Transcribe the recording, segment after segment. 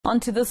On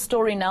to this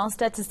story now.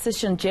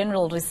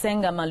 Statistician-General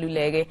Risenga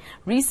Maluleke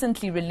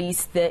recently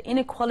released the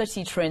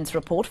Inequality Trends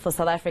report for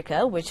South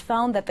Africa, which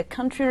found that the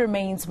country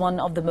remains one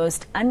of the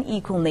most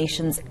unequal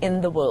nations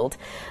in the world.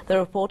 The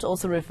report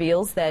also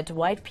reveals that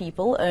white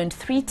people earned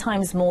 3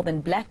 times more than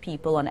black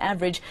people on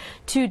average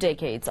 2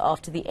 decades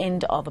after the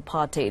end of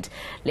apartheid.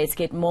 Let's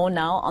get more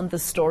now on the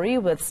story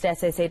with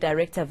Stats SA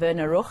Director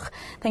Werner Ruch.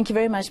 Thank you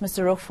very much,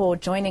 Mr. Ruch, for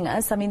joining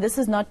us. I mean, this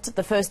is not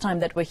the first time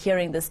that we're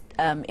hearing this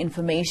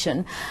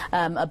information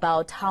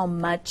about how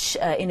much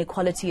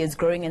inequality is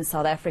growing in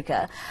South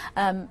Africa.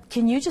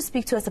 Can you just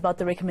speak to us about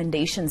the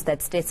recommendations that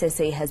Stats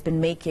SA has been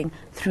making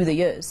through the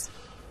years?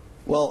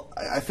 Well,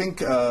 I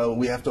think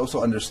we have to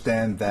also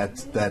understand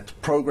that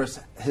progress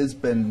has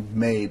been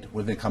made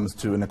when it comes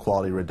to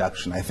inequality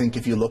reduction. I think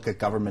if you look at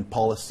government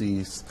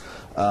policies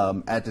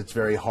at its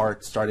very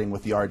heart, starting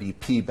with the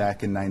RDP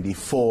back in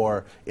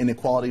 '94,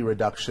 inequality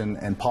reduction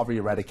and poverty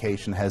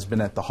eradication has been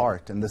at the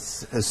heart, and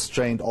this has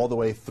strained all the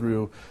way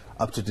through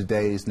up to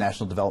today's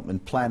National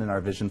Development Plan and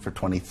our vision for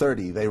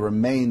 2030. They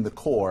remain the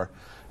core,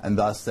 and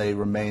thus they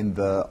remain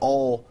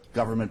all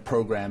government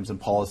programs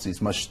and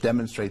policies must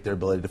demonstrate their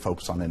ability to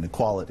focus on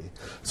inequality.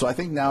 So I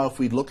think now if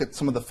we look at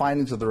some of the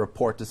findings of the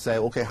report to say,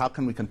 okay, how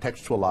can we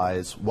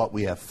contextualize what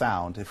we have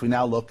found? If we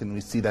now look and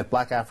we see that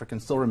black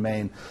Africans still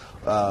remain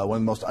one of the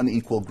most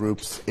unequal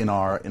groups in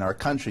our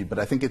country, but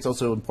I think it's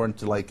also important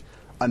to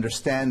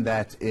understand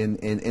that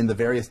in the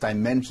various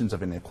dimensions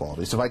of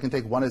inequality. So if I can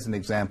take one as an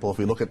example, if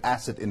we look at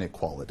asset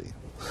inequality.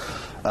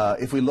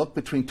 If we look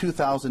between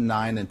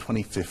 2009 and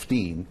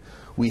 2015,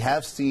 we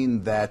have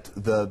seen that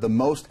the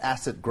most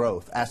asset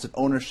growth, asset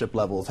ownership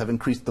levels have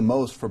increased the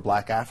most for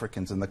black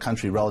Africans in the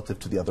country relative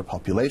to the other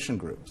population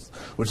groups,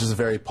 which is a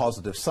very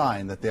positive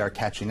sign that they are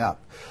catching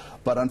up.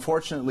 But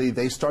unfortunately,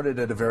 they started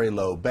at a very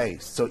low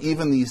base. So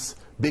even these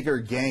bigger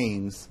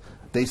gains,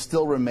 they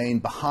still remain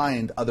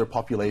behind other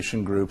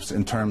population groups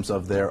in terms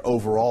of their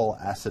overall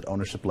asset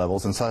ownership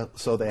levels, and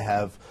so they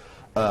have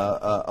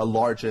a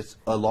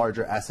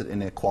larger asset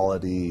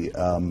inequality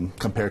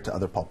compared to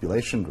other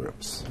population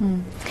groups.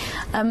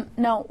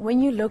 Now,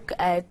 when you look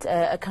at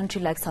a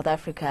country like South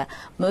Africa,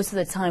 most of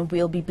the time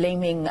we'll be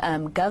blaming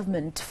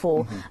government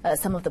for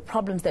some of the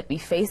problems that we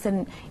face,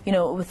 and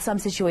with some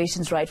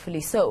situations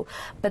rightfully so.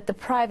 But the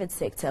private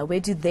sector,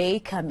 where do they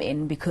come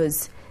in?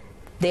 Because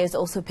there's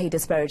also pay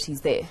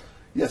disparities there.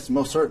 Yes,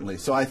 most certainly.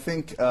 So I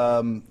think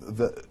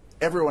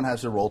everyone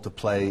has a role to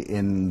play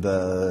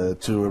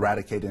to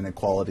eradicate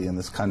inequality in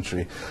this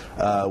country.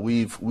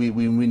 We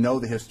know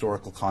the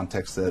historical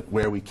context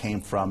where we came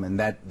from, and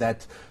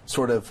that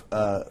sort of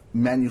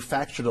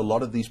manufactured a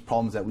lot of these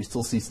problems that we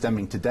still see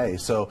stemming today.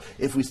 So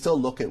if we still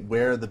look at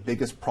where the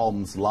biggest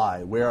problems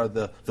lie, where are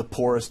the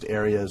poorest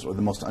areas or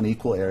the most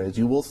unequal areas,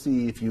 you will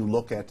see, if you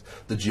look at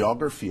the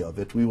geography of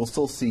it, we will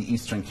still see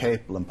Eastern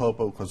Cape,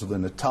 Limpopo,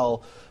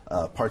 KwaZulu-Natal,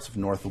 parts of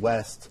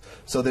Northwest.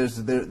 So there's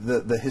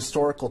the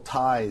historical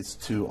ties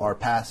to our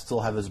past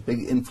still have this big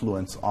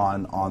influence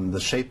on the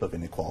shape of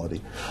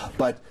inequality.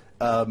 But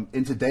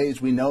in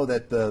today's, we know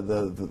that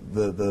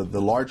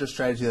the larger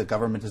strategy that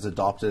government has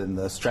adopted and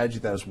the strategy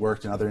that has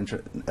worked in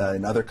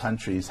other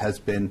countries has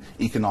been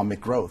economic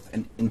growth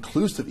and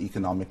inclusive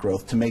economic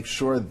growth to make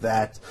sure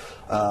that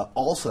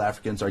all South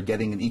Africans are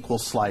getting an equal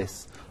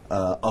slice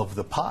of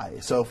the pie.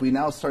 So if we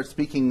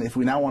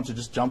now want to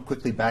just jump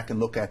quickly back and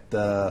look at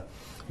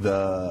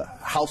the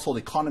household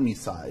economy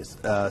side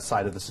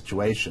of the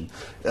situation.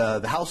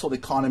 The household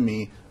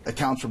economy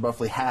accounts for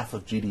roughly half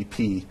of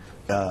GDP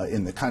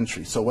in the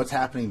country. So what's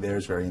happening there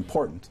is very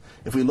important.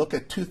 If we look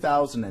at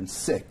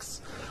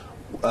 2006,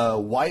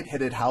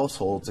 white-headed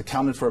households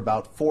accounted for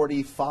about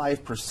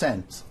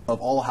 45%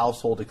 of all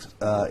household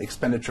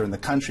expenditure in the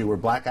country, where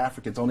black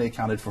Africans only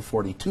accounted for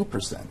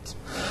 42%.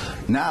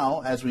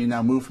 Now, as we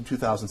now move from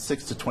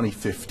 2006 to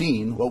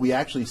 2015, what we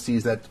actually see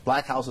is that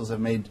black households have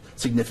made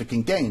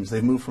significant gains.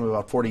 They've moved from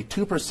about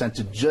 42%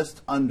 to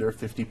just under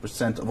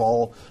 50% of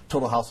all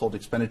total household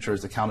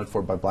expenditures accounted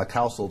for by black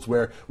households,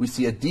 where we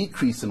see a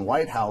decrease in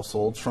white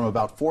households from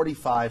about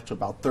 45% to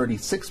about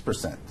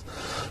 36%.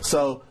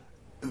 So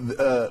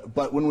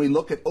but when we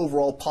look at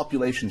overall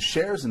population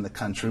shares in the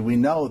country, we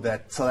know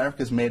that South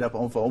Africa is made up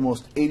of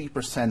almost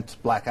 80%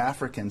 black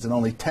Africans and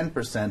only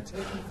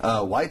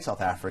 10% white South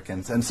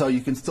Africans. And so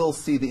you can still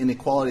see the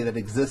inequality that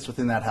exists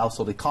within that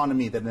household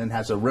economy that then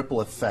has a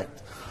ripple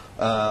effect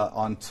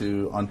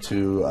onto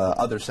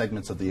other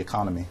segments of the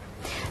economy.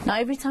 Now,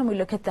 every time we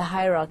look at the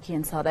hierarchy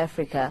in South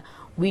Africa,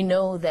 we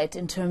know that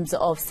in terms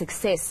of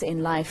success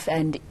in life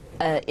and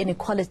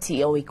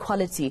inequality or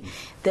equality,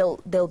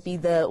 there'll be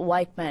the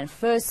white man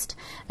first,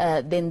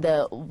 then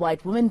the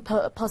white woman,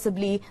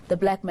 possibly the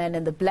black man,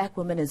 and the black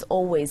woman is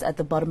always at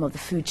the bottom of the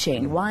food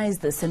chain. Why is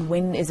this, and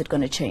when is it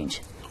going to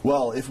change?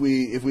 Well, if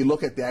we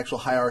look at the actual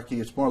hierarchy,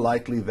 it's more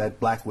likely that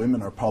black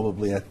women are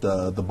probably at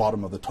the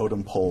bottom of the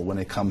totem pole when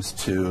it comes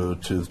to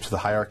the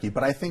hierarchy.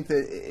 But I think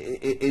that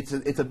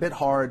it's a bit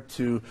hard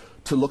to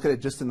look at it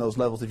just in those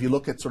levels. If you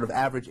look at sort of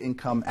average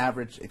income,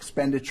 average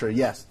expenditure,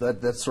 yes,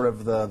 that's sort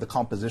of the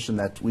composition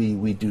that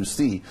we do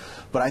see.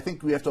 But I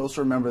think we have to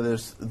also remember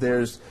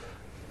there's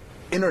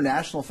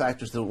international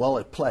factors that well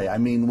at play. I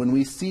mean, when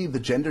we see the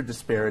gender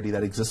disparity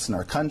that exists in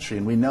our country,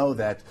 and we know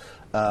that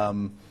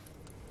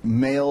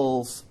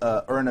males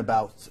earn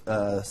about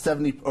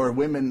 70, or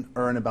women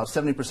earn about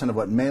 70% of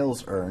what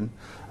males earn,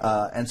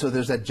 and so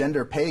there's that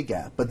gender pay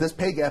gap. But this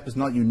pay gap is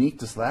not unique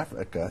to South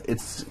Africa.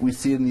 We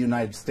see it in the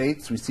United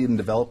States, we see it in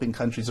developing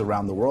countries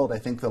around the world. I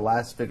think the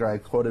last figure I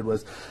quoted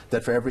was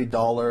that for every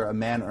dollar a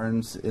man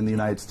earns in the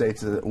United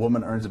States, a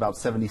woman earns about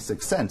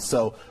 76 cents.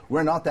 So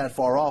we're not that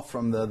far off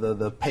from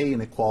the pay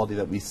inequality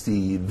that we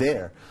see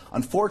there.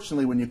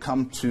 Unfortunately, when you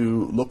come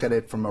to look at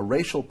it from a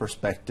racial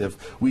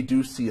perspective, we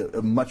do see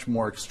a much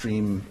more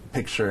extreme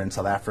picture in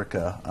South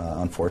Africa,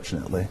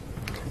 unfortunately.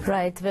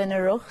 Right,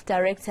 Werner Roch,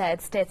 Director at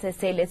Stats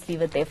SA. Let's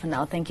leave it there for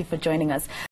now. Thank you for joining us.